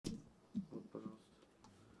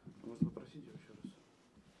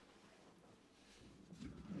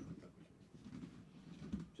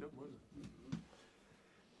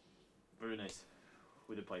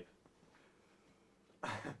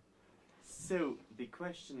So the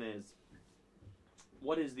question is,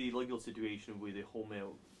 what is the legal situation with the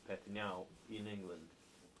homeopathy now in England?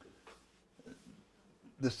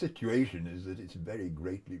 The situation is that it's very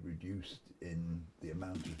greatly reduced in the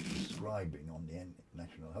amount of prescribing on the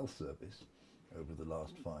National Health Service over the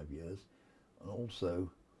last 5 years, and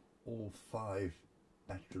also all 5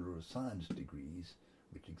 Bachelor of Science degrees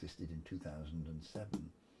which existed in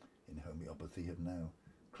 2007 in homeopathy have now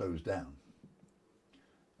closed down.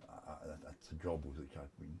 That's a job with which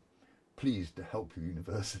I've been pleased to help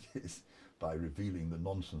universities by revealing the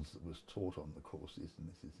nonsense that was taught on the courses, and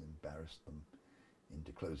this has embarrassed them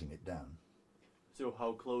into closing it down. So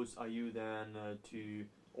how close are you then to,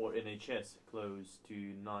 or NHS close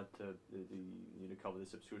to not cover the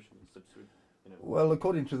subscription? Well,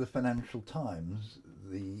 according to the Financial Times,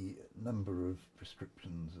 the number of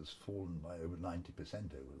prescriptions has fallen by over 90%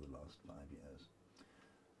 over the last 5 years.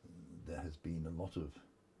 There has been a lot of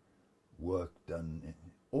work done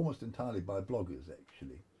almost entirely by bloggers,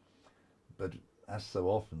 actually. But as so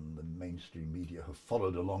often, the mainstream media have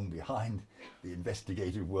followed along behind the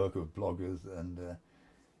investigative work of bloggers, and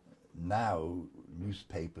now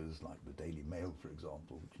newspapers like the Daily Mail, for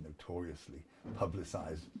example, which notoriously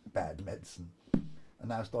publicise bad medicine, are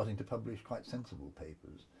now starting to publish quite sensible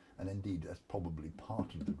papers. And indeed, that's probably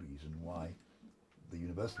part of the reason why the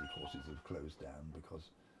university courses have closed down,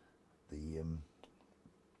 because the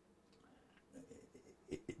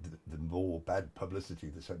more bad publicity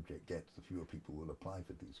the subject gets, the fewer people will apply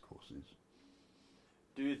for these courses.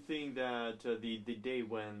 Do you think that the day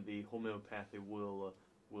when the homeopathy will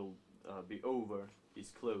be over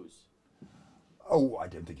is close? Oh, I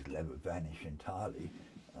don't think it'll ever vanish entirely,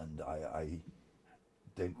 and I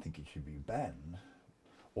don't think it should be banned.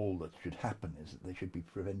 All that should happen is that they should be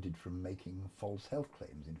prevented from making false health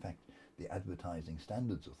claims. In fact, the Advertising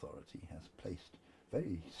Standards Authority has placed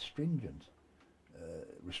very stringent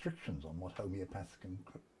restrictions on what homeopaths can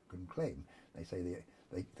claim. They say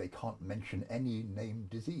they can't mention any named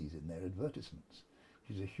disease in their advertisements,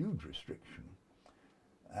 which is a huge restriction,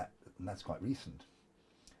 and that's quite recent.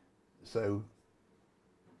 So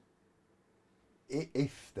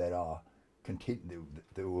if there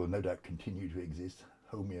will no doubt continue to exist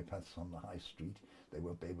homeopaths on the high street. They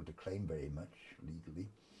won't be able to claim very much legally,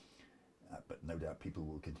 but no doubt people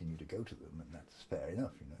will continue to go to them, and that's fair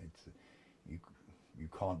enough. It's you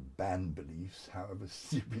can't ban beliefs, however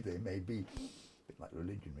stupid they may be. A bit like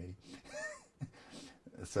religion, really.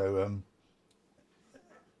 So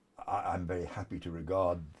I'm very happy to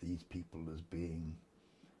regard these people as being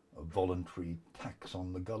a voluntary tax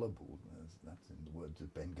on the gullible. That's in the words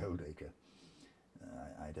of Ben Goldacre.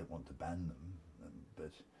 I don't want to ban them,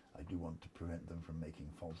 but I do want to prevent them from making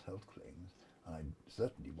false health claims, and I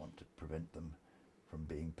certainly want to prevent them from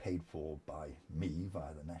being paid for by me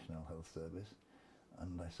via the National Health Service,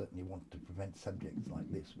 and I certainly want to prevent subjects like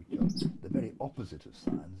this, which are the very opposite of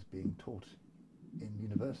science, being taught in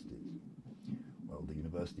universities. Well, the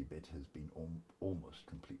university bit has been almost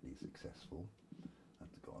completely successsul.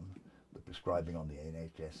 That's gone. The prescribing on the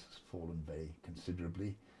NHS has fallen very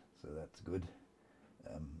considerably, so that's good.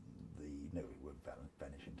 It won't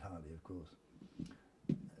vanish entirely, of course.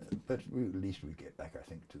 But at least we get back, I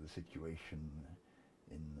think, to the situation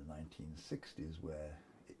in the 1960s where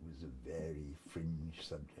it was a very fringe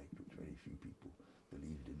subject which very few people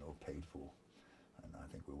believed in or paid for. And I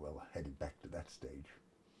think we're well headed back to that stage.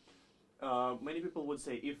 Many people would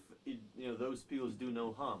say if those pills do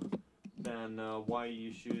no harm, then why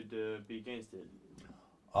you should be against it?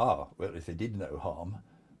 Well, if they did no harm,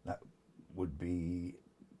 that would be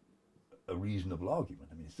a reasonable argument.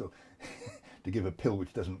 I mean, still, to give a pill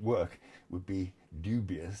which doesn't work would be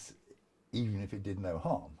dubious, even if it did no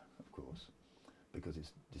harm, of course, because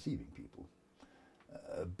it's deceiving people.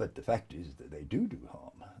 But the fact is that they do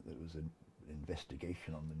harm. There was an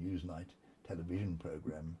investigation on the Newsnight television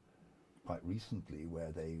programme quite recently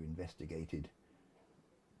where they investigated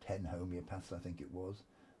 10 homeopaths, I think it was,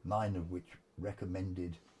 9 of which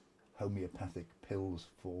recommended homeopathic pills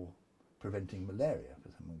for preventing malaria,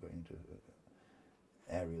 for someone going into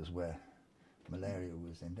areas where malaria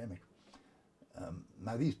was endemic.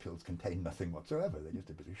 Now these pills contain nothing whatsoever, they're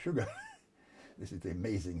just a bit of sugar. This is the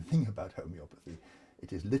amazing thing about homeopathy.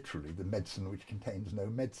 It is literally the medicine which contains no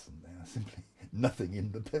medicine. There are simply nothing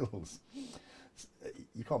in the pills.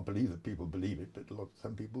 You can't believe that people believe it, but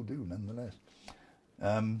some people do nonetheless.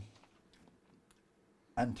 And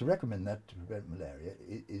to recommend that to prevent malaria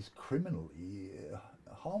is criminally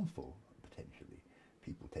harmful, potentially.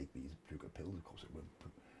 People take these sugar pills, of course it won't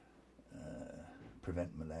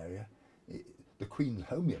prevent malaria. The Queen's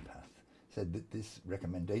homeopath said that this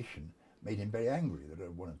recommendation made him very angry. There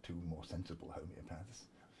are one or two more sensible homeopaths.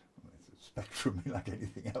 It's a spectrum like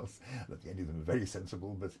anything else. I think any of them are very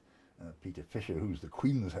sensible, but Peter Fisher, who's the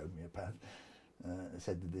Queen's homeopath,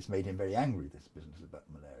 said that this made him very angry, this business about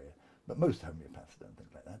malaria. But most homeopaths don't think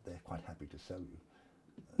like that. They're quite happy to sell you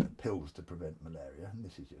pills to prevent malaria, and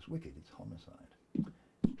this is just wicked. It's homicide.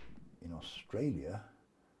 In Australia,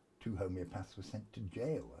 2 homeopaths were sent to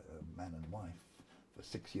jail, a man and wife, for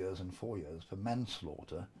 6 years and 4 years for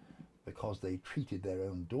manslaughter because they treated their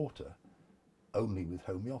own daughter only with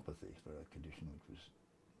homeopathy for a condition which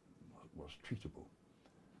was treatable.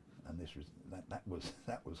 And this was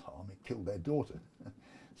that was harm. It killed their daughter.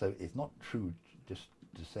 So it's not true just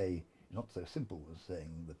to say, not so simple as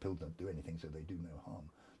saying the pills don't do anything, so they do no harm.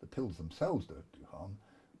 The pills themselves don't do harm,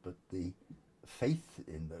 but the faith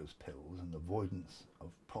in those pills and avoidance of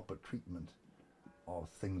proper treatment of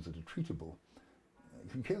things that are treatable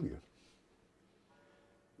can kill you.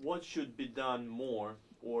 What should be done more,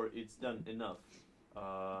 or it's done enough,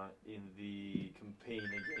 in the campaign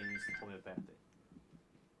against homeopathy?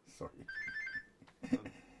 Sorry.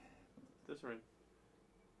 That's right.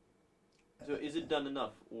 So is it done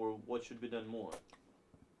enough, or what should be done more?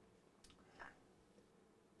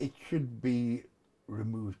 It should be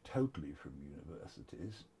removed totally from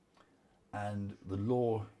universities, and the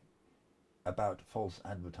law about false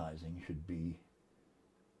advertising should be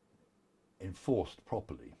enforced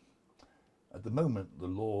properly. At the moment, the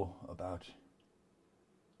law about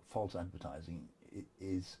false advertising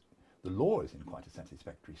is in quite a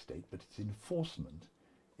satisfactory state, but its enforcement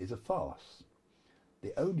is a farce.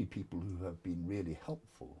 The only people who have been really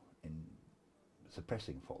helpful in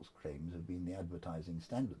suppressing false claims have been the Advertising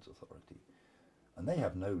Standards Authority, and they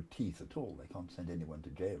have no teeth at all. They can't send anyone to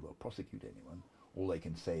jail or prosecute anyone. All they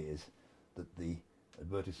can say is that the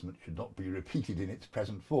advertisement should not be repeated in its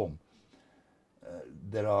present form.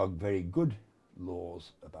 There are very good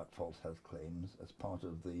laws about false health claims as part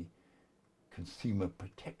of the Consumer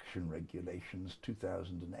Protection Regulations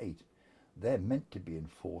 2008. They're meant to be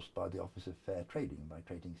enforced by the Office of Fair Trading, by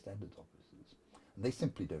trading standards officers, and they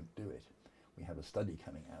simply don't do it. We have a study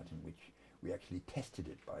coming out in which we actually tested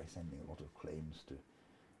it by sending a lot of claims to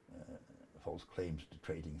false claims to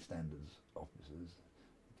trading standards officers.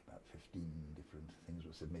 About 15 different things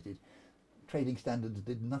were submitted. Trading standards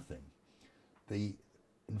did nothing. The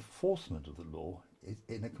enforcement of the law is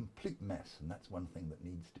in a complete mess, and that's one thing that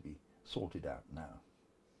needs to be sorted out now.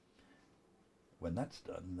 When that's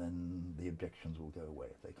done, then the objections will go away.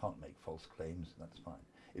 If they can't make false claims, that's fine.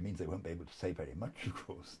 It means they won't be able to say very much, of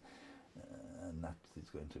course, and that is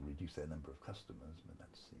going to reduce their number of customers, but that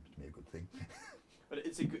seems to me a good thing. But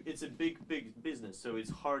it's a big business, so it's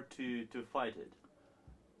hard to fight it.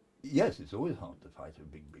 Yes, it's always hard to fight a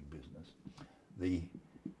big business. The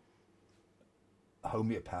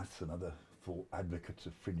homeopaths and other advocates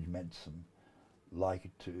of fringe medicine like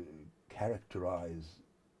to characterize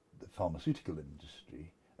the pharmaceutical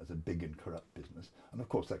industry as a big and corrupt business, and of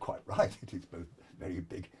course they're quite right. It is both very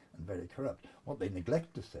big and very corrupt. What they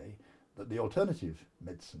neglect to say that the alternative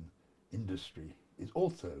medicine industry is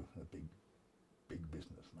also a big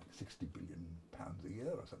business, like £60 billion a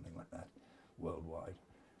year or something like that worldwide,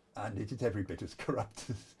 and it is every bit as corrupt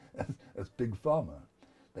as big pharma.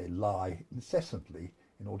 They lie incessantly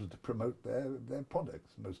in order to promote their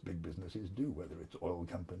products. Most big businesses do, whether it's oil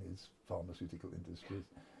companies, pharmaceutical industries,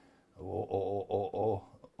 or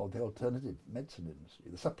the alternative medicine industry.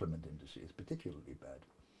 The supplement industry is particularly bad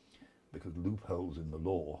because loopholes in the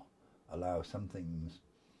law allow some things,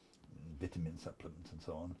 vitamin supplements and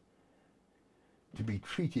so on, to be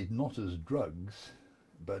treated not as drugs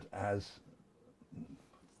but as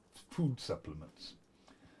food supplements.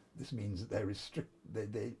 This means that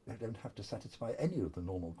they don't have to satisfy any of the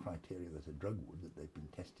normal criteria that a drug would, that they've been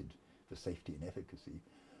tested for safety and efficacy.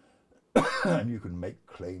 And you can make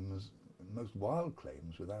claims, most wild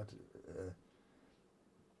claims,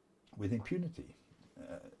 with impunity.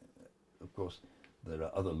 Of course, there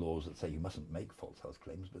are other laws that say you mustn't make false health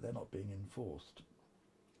claims, but they're not being enforced.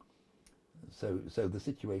 So the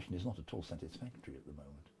situation is not at all satisfactory at the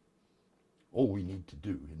moment. All we need to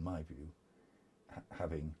do, in my view,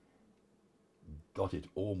 having got it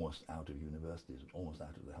almost out of universities and almost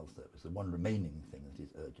out of the health service, the one remaining thing that is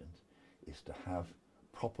urgent is to have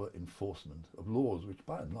proper enforcement of laws which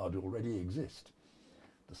by and large already exist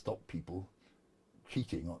to stop people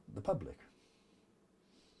cheating on the public.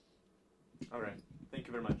 All right. Thank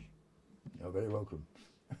you very much. You're very welcome.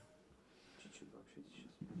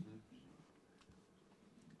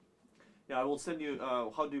 Yeah, I will send you.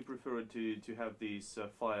 How do you prefer to have these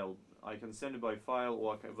filed? I can send it by file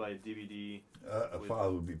or by DVD. A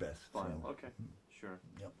file would be best. File. So. Okay. Sure.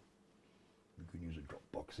 Yep. can use a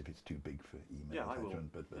Dropbox if it's too big for email Yeah,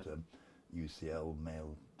 attachment, I will. but Yeah. UCL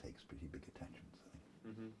mail takes pretty big attachments, I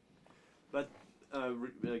think. Hmm. But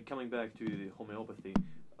coming back to the homeopathy,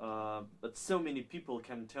 but so many people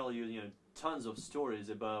can tell you, tons of stories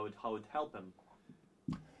about how it helped them.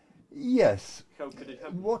 Yes. How could it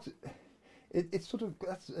help? It's sort of,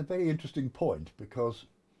 that's a very interesting point, because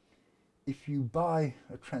if you buy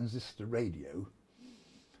a transistor radio,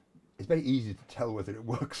 it's very easy to tell whether it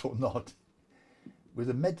works or not. With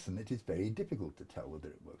a medicine, it is very difficult to tell whether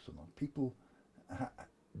it works or not. People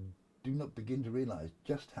do not begin to realize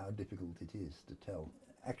just how difficult it is to tell.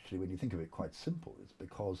 Actually, when you think of it, quite simple. It's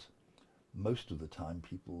because most of the time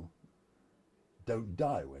people don't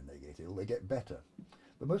die when they get ill, they get better.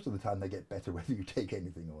 But most of the time they get better whether you take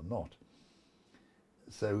anything or not.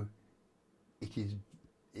 So it is,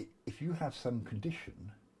 if you have some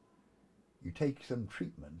condition, you take some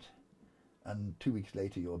treatment, and 2 weeks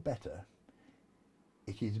later you're better,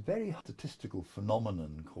 it is very statistical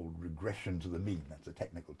phenomenon called regression to the mean. That's a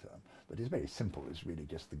technical term, but it's very simple. It's really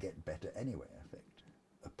just the get better anyway effect.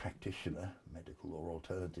 A practitioner, medical or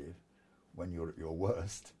alternative, when you're at your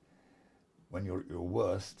worst,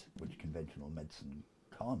 which conventional medicine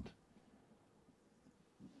can't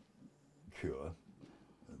cure,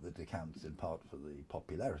 that accounts in part for the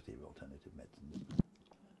popularity of alternative medicine.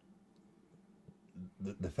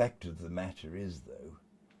 The fact of the matter is, though,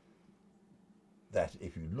 that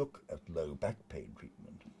if you look at low back pain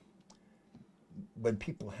treatment, when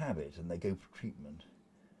people have it and they go for treatment,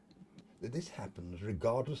 that this happens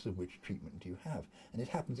regardless of which treatment you have. And it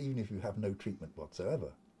happens even if you have no treatment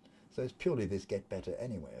whatsoever. So it's purely this get better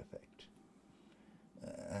anyway effect.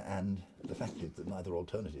 And the fact is that neither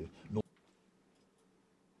alternative nor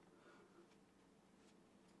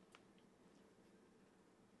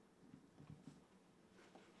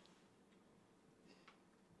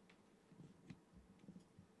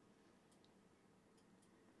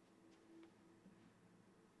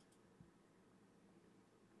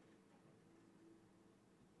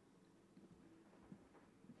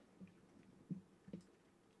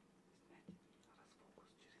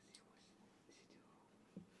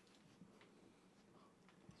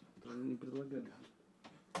Не предлагали.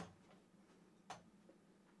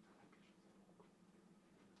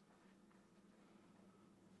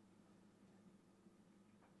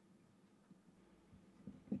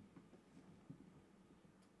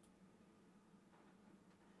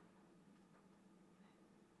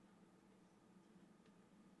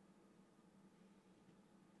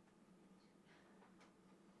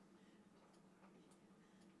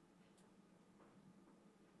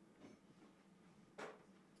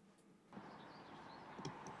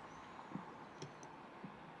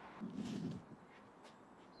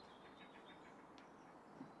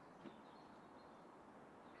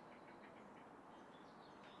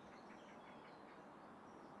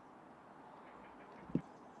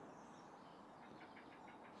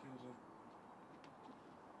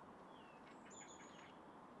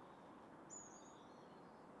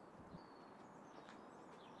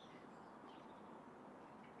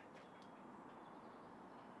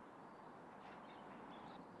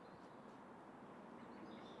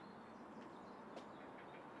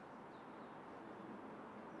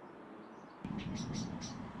 Thank you.